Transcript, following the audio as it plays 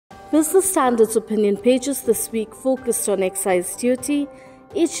Business Standard's opinion pages this week focused on excise duty,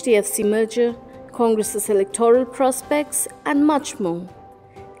 HDFC merger, Congress's electoral prospects, and much more.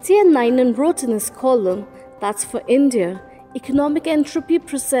 T.N. Nainan wrote in his column that for India, economic entropy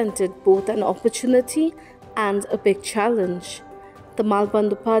presented both an opportunity and a big challenge. Tamal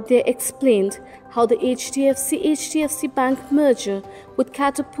Bandyopadhyay explained how the HDFC Bank merger would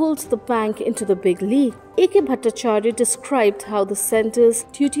catapult the bank into the big league. A.K. Bhattacharya described how the centre's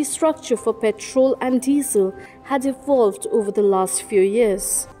duty structure for petrol and diesel had evolved over the last few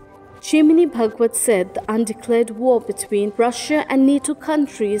years. Jaimini Bhagwat said the undeclared war between Russia and NATO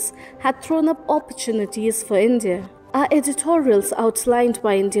countries had thrown up opportunities for India. Our editorials outlined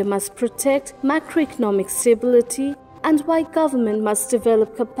why India must protect macroeconomic stability and why government must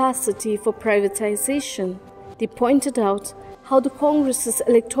develop capacity for privatization. They pointed out how the Congress's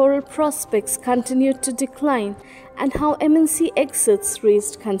electoral prospects continued to decline and how MNC exits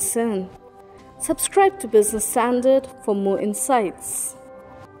raised concern. Subscribe to Business Standard for more insights.